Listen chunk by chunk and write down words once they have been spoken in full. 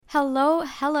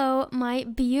Hello, my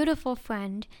beautiful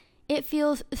friend. It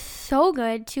feels so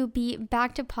good to be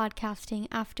back to podcasting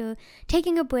after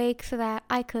taking a break so that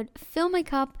I could fill my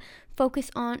cup, focus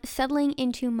on settling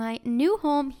into my new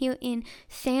home here in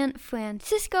San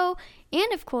Francisco,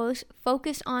 and of course,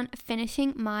 focus on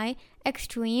finishing my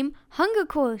Extreme Hunger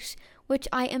course, which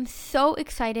I am so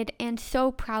excited and so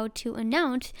proud to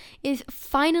announce is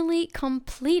finally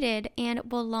completed and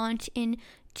will launch in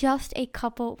just a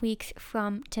couple weeks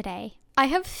from today. I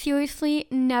have seriously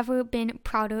never been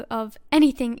prouder of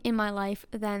anything in my life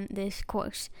than this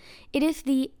course. It is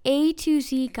the A to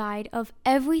Z guide of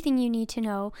everything you need to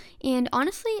know, and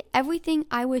honestly, everything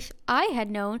I wish I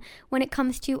had known when it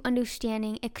comes to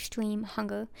understanding extreme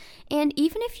hunger. And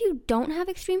even if you don't have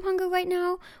extreme hunger right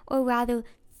now, or rather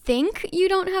think you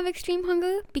don't have extreme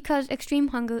hunger, because extreme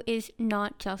hunger is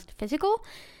not just physical,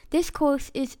 this course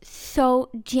is so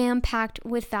jam-packed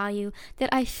with value that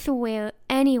I swear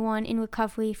anyone in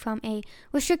recovery from a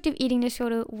restrictive eating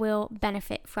disorder will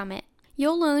benefit from it.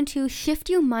 You'll learn to shift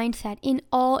your mindset in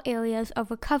all areas of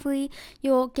recovery.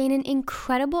 You'll gain an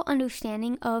incredible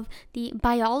understanding of the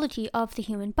biology of the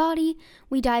human body.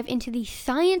 We dive into the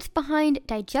science behind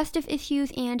digestive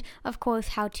issues and, of course,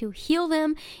 how to heal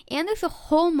them. And there's a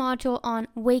whole module on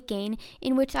weight gain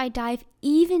in which I dive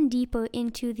even deeper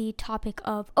into the topic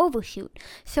of overshoot.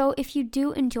 So if you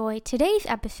do enjoy today's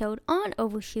episode on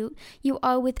overshoot, you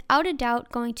are without a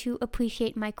doubt going to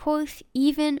appreciate my course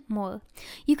even more.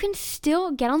 You can still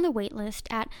get on the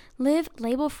waitlist at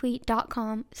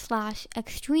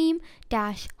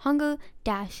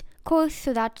livelabelfree.com/extreme-hunger-course.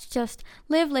 So that's just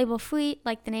livelabelfree,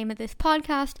 like the name of this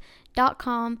podcast,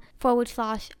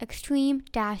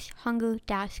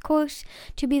 .com/extreme-hunger-course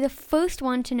to be the first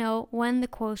one to know when the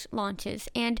course launches.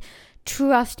 And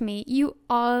trust me, you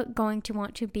are going to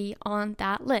want to be on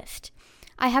that list.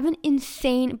 I have an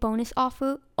insane bonus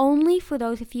offer only for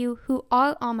those of you who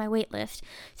are on my waitlist.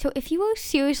 So if you are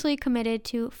seriously committed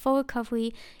to full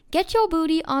recovery, get your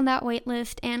booty on that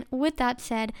waitlist. And with that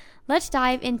said, let's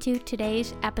dive into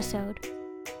today's episode.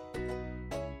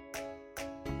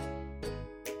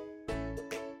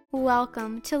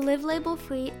 Welcome to Live Label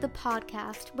Free, the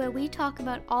podcast, where we talk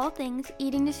about all things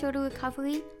eating disorder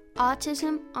recovery,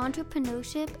 autism,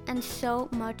 entrepreneurship, and so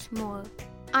much more.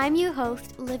 I'm your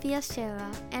host, Livia Sarah,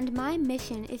 and my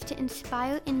mission is to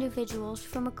inspire individuals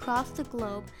from across the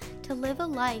globe to live a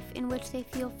life in which they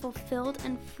feel fulfilled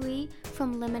and free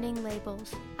from limiting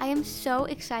labels. I am so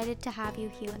excited to have you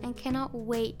here and cannot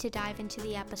wait to dive into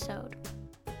the episode.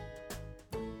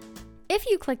 If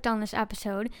you clicked on this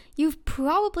episode, you've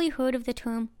probably heard of the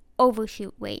term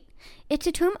overshoot weight. It's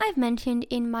a term I've mentioned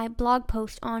in my blog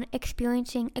post on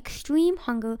experiencing extreme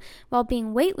hunger while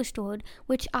being weight restored,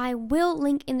 which I will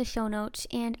link in the show notes,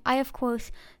 and I, of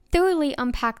course, thoroughly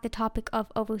unpack the topic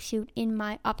of overshoot in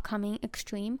my upcoming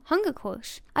extreme hunger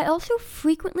course. I also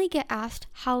frequently get asked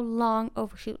how long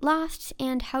overshoot lasts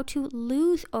and how to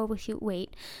lose overshoot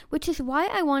weight, which is why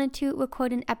I wanted to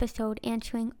record an episode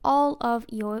answering all of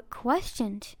your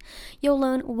questions. You'll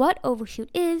learn what overshoot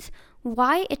is,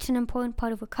 why it's an important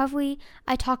part of recovery.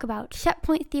 I talk about set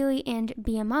point theory and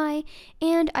BMI,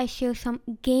 and I share some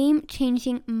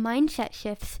game-changing mindset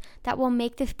shifts that will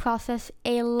make this process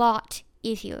a lot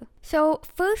easier. So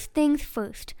first things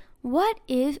first, what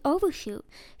is overshoot?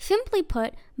 Simply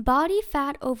put, body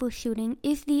fat overshooting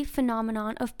is the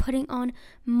phenomenon of putting on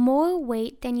more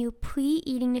weight than your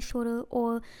pre-eating disorder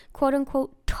or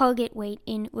quote-unquote target weight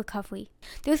in recovery.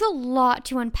 There's a lot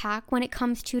to unpack when it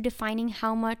comes to defining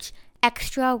how much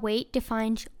extra weight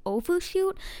defines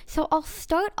overshoot, so I'll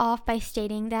start off by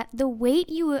stating that the weight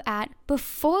you were at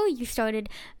before you started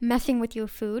messing with your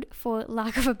food, for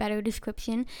lack of a better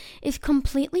description, is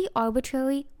completely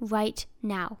arbitrary right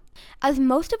now. As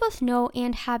most of us know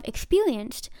and have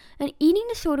experienced, an eating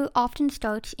disorder often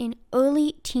starts in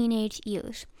early teenage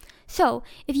years. So,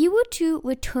 if you were to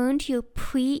return to your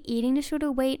pre-eating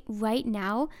disorder weight right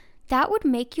now, that would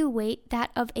make your weight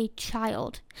that of a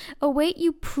child, a weight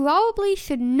you probably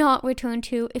should not return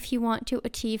to if you want to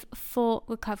achieve full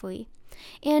recovery.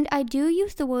 And I do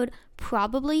use the word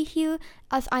probably here,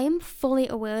 as I am fully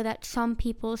aware that some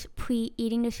people's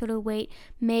pre-eating disorder weight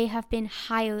may have been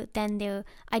higher than their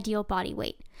ideal body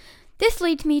weight. This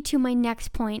leads me to my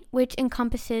next point, which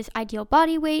encompasses ideal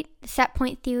body weight, set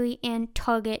point theory, and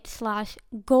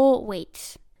target/goal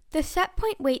weights. The set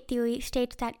point weight theory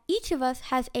states that each of us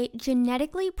has a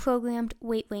genetically programmed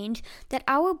weight range that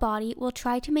our body will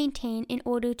try to maintain in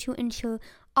order to ensure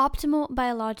optimal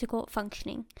biological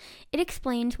functioning. It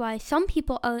explains why some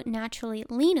people are naturally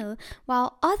leaner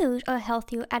while others are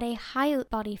healthier at a higher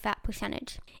body fat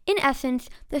percentage. In essence,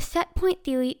 the set point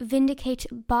theory vindicates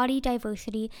body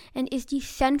diversity and is the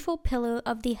central pillar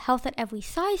of the health at every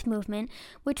size movement,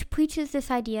 which preaches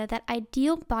this idea that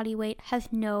ideal body weight has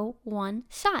no one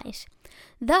size.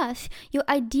 Thus, your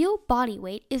ideal body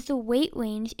weight is the weight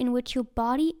range in which your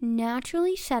body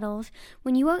naturally settles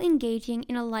when you are engaging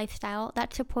in a lifestyle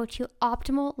that supports your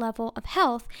optimal level of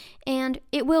health, and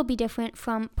it will be different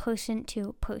from person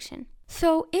to person.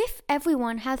 So, if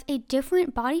everyone has a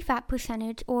different body fat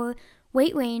percentage or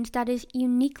weight range that is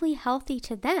uniquely healthy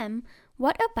to them,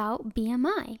 what about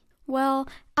BMI? Well,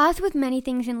 as with many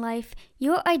things in life,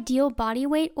 your ideal body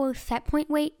weight or set point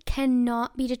weight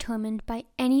cannot be determined by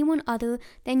anyone other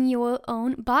than your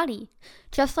own body.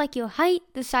 Just like your height,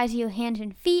 the size of your hands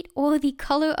and feet, or the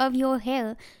color of your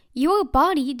hair, your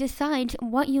body decides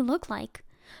what you look like.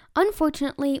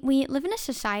 Unfortunately, we live in a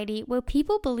society where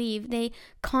people believe they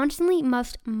constantly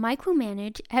must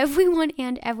micromanage everyone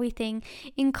and everything,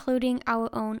 including our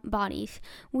own bodies.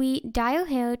 We dye our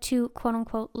hair to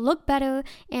quote-unquote look better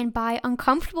and buy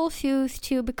uncomfortable shoes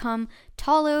to become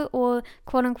taller or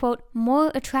quote-unquote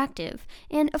more attractive.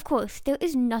 And of course, there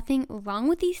is nothing wrong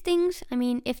with these things. I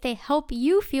mean, if they help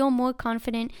you feel more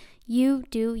confident, you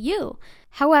do you.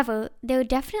 However, there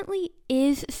definitely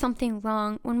is something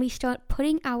wrong when we start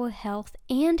putting our health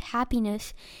and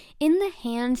happiness in the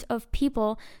hands of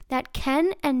people that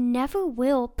can and never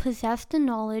will possess the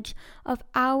knowledge of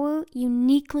our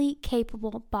uniquely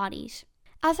capable bodies.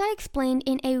 As I explained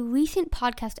in a recent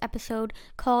podcast episode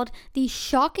called The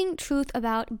Shocking Truth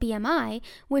About BMI,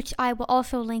 which I will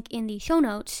also link in the show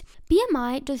notes,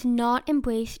 BMI does not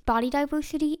embrace body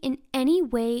diversity in any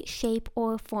way, shape,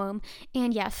 or form.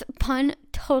 And yes, pun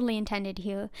totally intended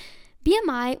here.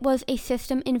 BMI was a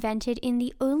system invented in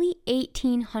the early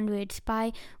 1800s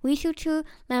by researcher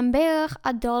Lambert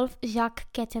Adolphe Jacques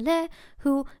Quetelet,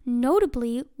 who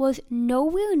notably was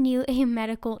nowhere near a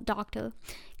medical doctor.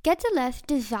 Quetelet's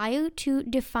desire to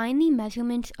define the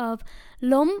measurements of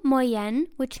l'homme moyen,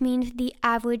 which means the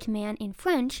average man in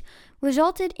French,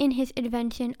 resulted in his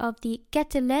invention of the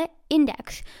Quetelet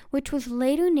Index, which was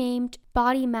later named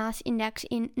Body Mass Index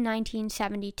in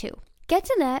 1972.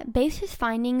 Quetelet based his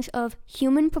findings of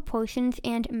human proportions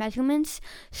and measurements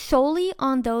solely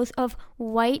on those of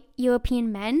white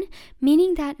European men,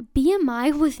 meaning that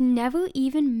BMI was never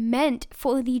even meant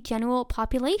for the general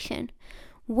population.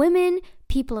 Women,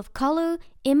 people of color,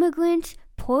 immigrants,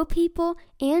 poor people,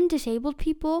 and disabled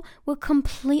people were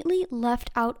completely left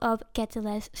out of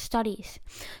Quetelet's studies.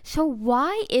 So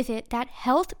why is it that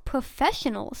health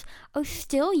professionals are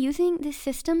still using this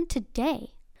system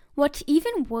today? What's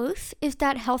even worse is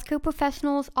that healthcare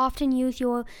professionals often use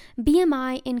your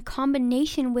BMI in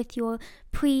combination with your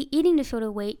pre-eating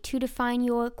disorder weight to define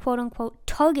your quote-unquote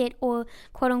target or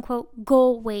quote-unquote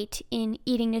goal weight in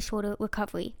eating disorder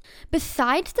recovery.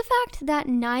 Besides the fact that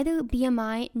neither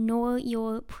BMI nor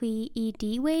your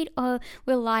pre-ED weight are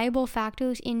reliable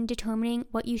factors in determining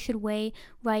what you should weigh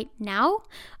right now,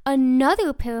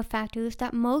 another pair of factors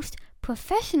that most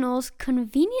professionals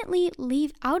conveniently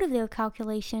leave out of their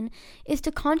calculation is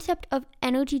the concept of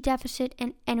energy deficit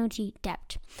and energy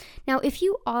debt. Now, if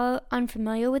you are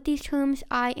unfamiliar with these terms,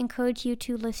 I encourage you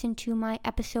to listen to my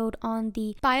episode on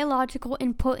the biological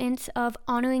importance of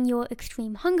honoring your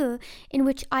extreme hunger, in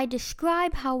which I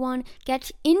describe how one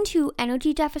gets into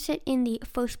energy deficit in the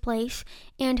first place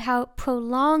and how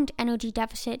prolonged energy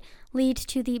deficit leads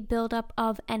to the buildup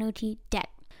of energy debt.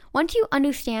 Once you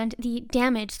understand the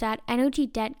damage that energy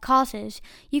debt causes,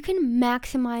 you can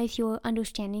maximize your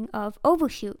understanding of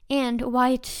overshoot and why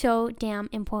it's so damn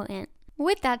important.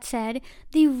 With that said,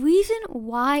 the reason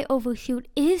why overshoot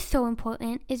is so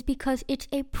important is because it's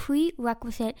a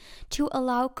prerequisite to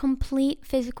allow complete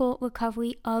physical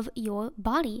recovery of your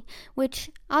body,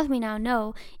 which, as we now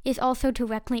know, is also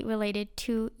directly related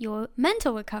to your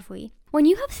mental recovery. When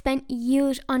you have spent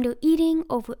years under eating,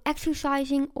 over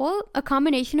exercising, or a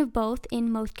combination of both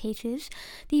in most cases,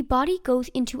 the body goes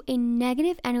into a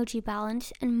negative energy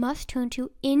balance and must turn to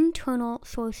internal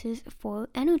sources for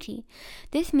energy.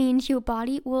 This means your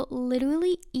body will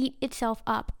literally eat itself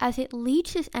up as it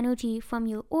leaches energy from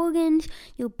your organs,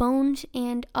 your bones,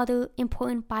 and other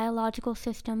important biological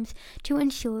systems to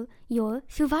ensure your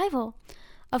survival.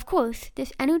 Of course,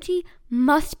 this energy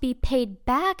must be paid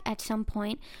back at some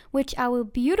point, which our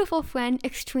beautiful friend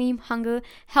Extreme Hunger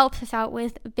helps us out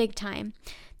with big time.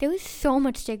 There is so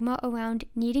much stigma around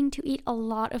needing to eat a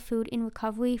lot of food in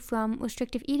recovery from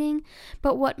restrictive eating,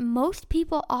 but what most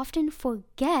people often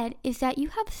forget is that you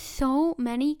have so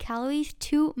many calories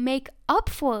to make up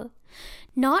for.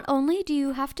 Not only do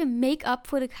you have to make up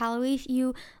for the calories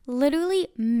you literally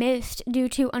missed due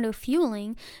to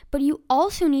underfueling, but you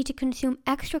also need to consume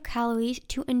extra calories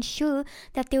to ensure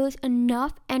that there is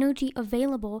enough energy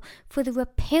available for the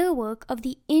repair work of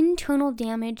the internal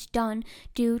damage done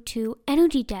due to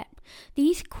energy debt.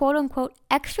 These quote-unquote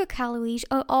extra calories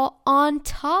are all on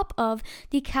top of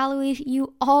the calories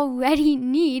you already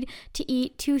need to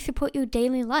eat to support your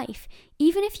daily life,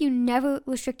 even if you never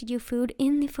restricted your food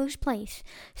in the first place.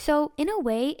 So in a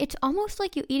way, it's almost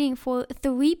like you're eating for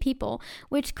 3 people,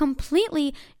 which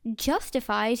completely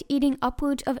justifies eating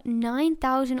upwards of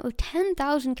 9,000 or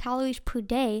 10,000 calories per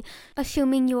day,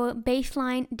 assuming your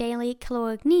baseline daily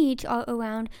caloric needs are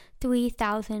around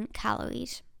 3,000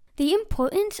 calories. The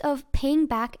importance of paying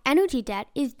back energy debt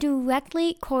is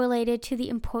directly correlated to the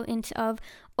importance of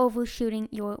overshooting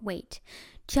your weight.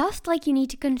 Just like you need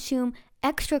to consume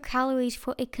extra calories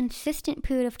for a consistent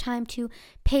period of time to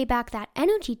pay back that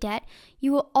energy debt,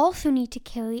 you will also need to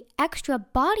carry extra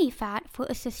body fat for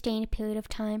a sustained period of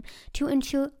time to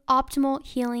ensure optimal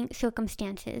healing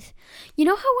circumstances. You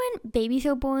know how when babies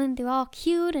are born, they're all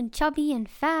cute and chubby and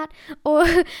fat,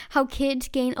 or how kids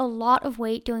gain a lot of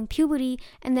weight during puberty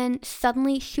and then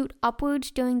suddenly shoot upwards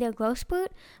during their growth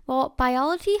spurt? Well,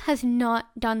 biology has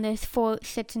not done this for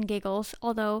shits and giggles,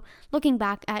 although looking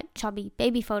back at chubby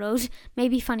baby photos may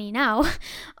be funny now.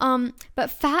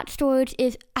 But fat storage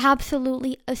is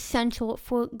absolutely essential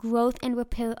for growth and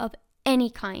repair of any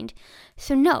kind.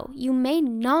 So no, you may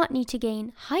not need to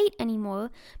gain height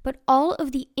anymore, but all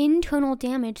of the internal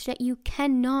damage that you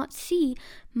cannot see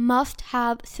must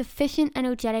have sufficient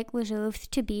energetic reserves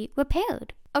to be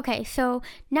repaired. Okay, so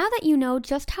now that you know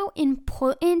just how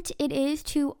important it is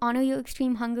to honor your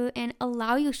extreme hunger and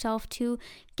allow yourself to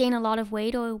gain a lot of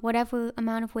weight or whatever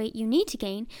amount of weight you need to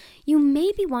gain, you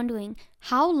may be wondering,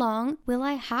 how long will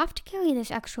I have to carry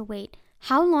this extra weight?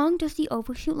 How long does the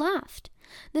overshoot last?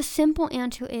 The simple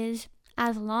answer is,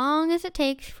 as long as it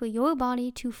takes for your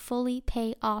body to fully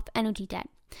pay off energy debt.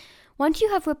 Once you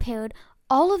have repaired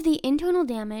all of the internal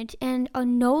damage and are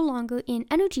no longer in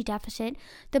energy deficit,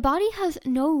 the body has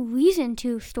no reason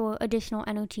to store additional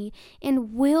energy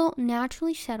and will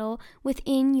naturally settle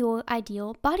within your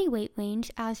ideal body weight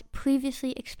range, as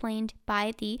previously explained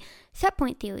by the set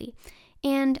point theory.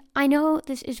 And I know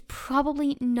this is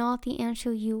probably not the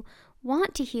answer you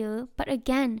want to hear, but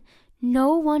again,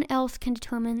 no one else can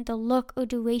determine the look or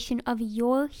duration of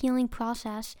your healing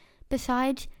process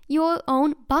besides your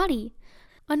own body.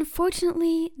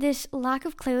 Unfortunately, this lack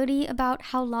of clarity about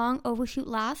how long overshoot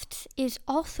lasts is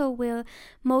also where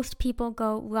most people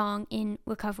go wrong in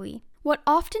recovery. What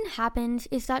often happens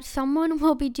is that someone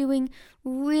will be doing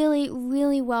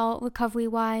really well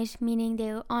recovery-wise, meaning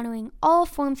they're honoring all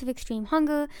forms of extreme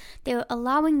hunger, they're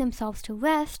allowing themselves to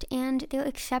rest, and they're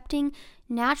accepting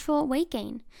natural weight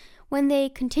gain. When they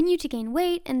continue to gain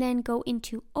weight and then go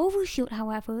into overshoot,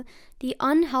 however, the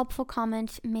unhelpful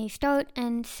comments may start,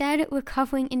 and said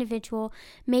recovering individual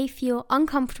may feel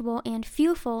uncomfortable and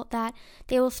fearful that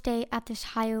they will stay at this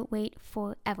higher weight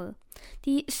forever.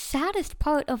 The saddest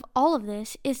part of all of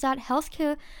this is that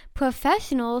healthcare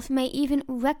professionals may even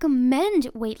recommend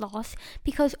weight loss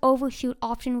because overshoot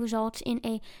often results in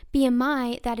a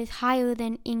BMI that is higher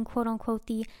than in quote-unquote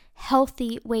the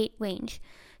healthy weight range.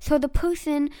 So the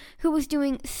person who was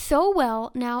doing so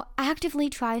well now actively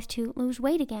tries to lose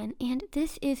weight again, and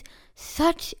this is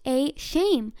such a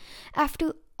shame.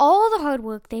 After all the hard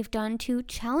work they've done to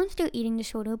challenge their eating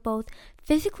disorder, both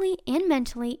physically and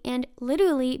mentally, and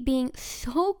literally being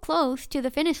so close to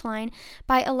the finish line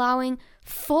by allowing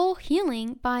full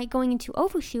healing by going into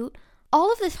overshoot,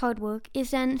 all of this hard work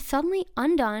is then suddenly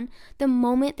undone the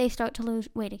moment they start to lose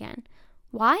weight again.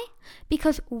 Why?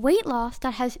 Because weight loss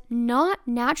that has not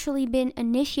naturally been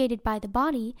initiated by the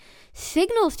body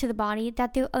signals to the body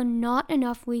that there are not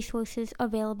enough resources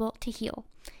available to heal.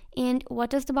 And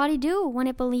what does the body do when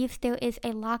it believes there is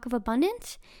a lack of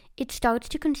abundance? It starts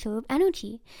to conserve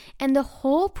energy, and the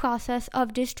whole process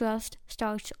of distrust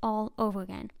starts all over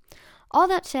again. All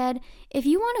that said, if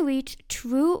you want to reach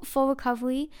true full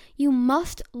recovery, you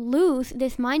must lose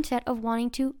this mindset of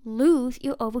wanting to lose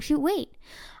your overshoot weight.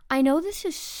 I know this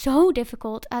is so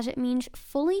difficult, as it means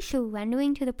fully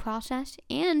surrendering to the process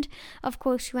and, of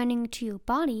course, surrendering to your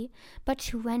body, but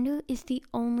surrender is the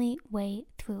only way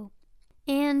through.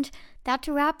 And that's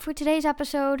a wrap for today's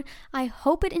episode. I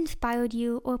hope it inspired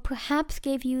you or perhaps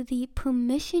gave you the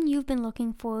permission you've been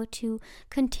looking for to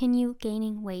continue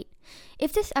gaining weight.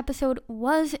 If this episode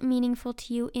was meaningful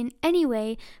to you in any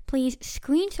way, please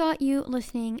screenshot you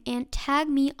listening and tag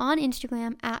me on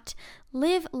Instagram at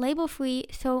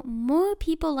livelabelfree so more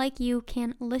people like you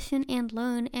can listen and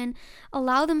learn and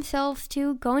allow themselves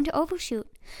to go into overshoot.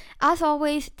 As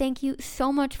always, thank you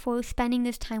so much for spending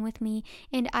this time with me,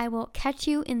 and I will catch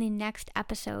you in the next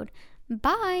episode.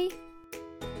 Bye!